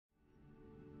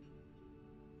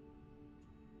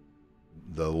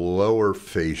The lower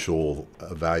facial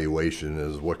evaluation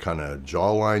is what kind of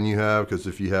jawline you have, because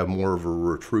if you have more of a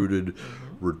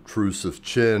retrusive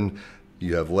chin,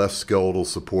 you have less skeletal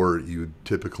support. You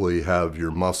typically have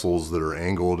your muscles that are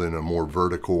angled in a more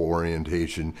vertical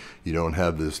orientation. You don't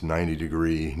have this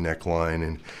 90-degree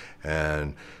neckline,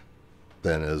 and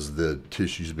then as the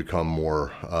tissues become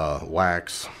more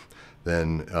lax,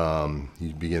 then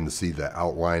you begin to see the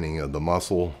outlining of the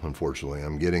muscle. Unfortunately,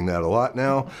 I'm getting that a lot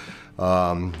now.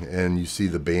 And you see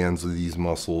the bands of these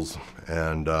muscles.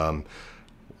 And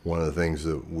one of the things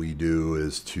that we do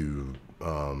is to,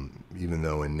 even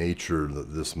though in nature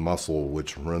this muscle,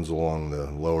 which runs along the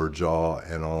lower jaw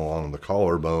and along the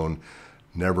collarbone,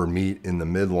 never meet in the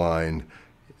midline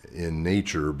in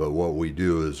nature, but what we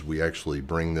do is we actually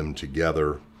bring them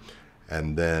together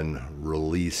and then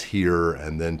release here,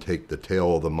 and then take the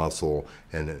tail of the muscle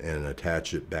and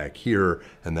attach it back here,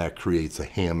 and that creates a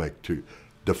hammock to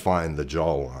define the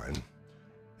jawline.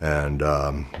 And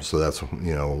so that's,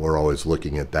 you know, we're always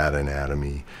looking at that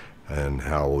anatomy and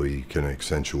how we can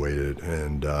accentuate it.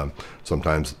 And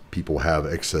sometimes people have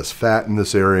excess fat in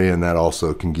this area, and that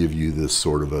also can give you this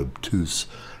sort of obtuse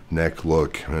neck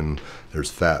look, and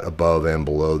there's fat above and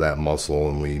below that muscle,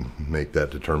 and we make that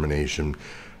determination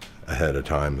ahead of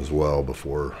time as well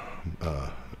before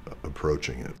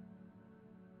approaching it.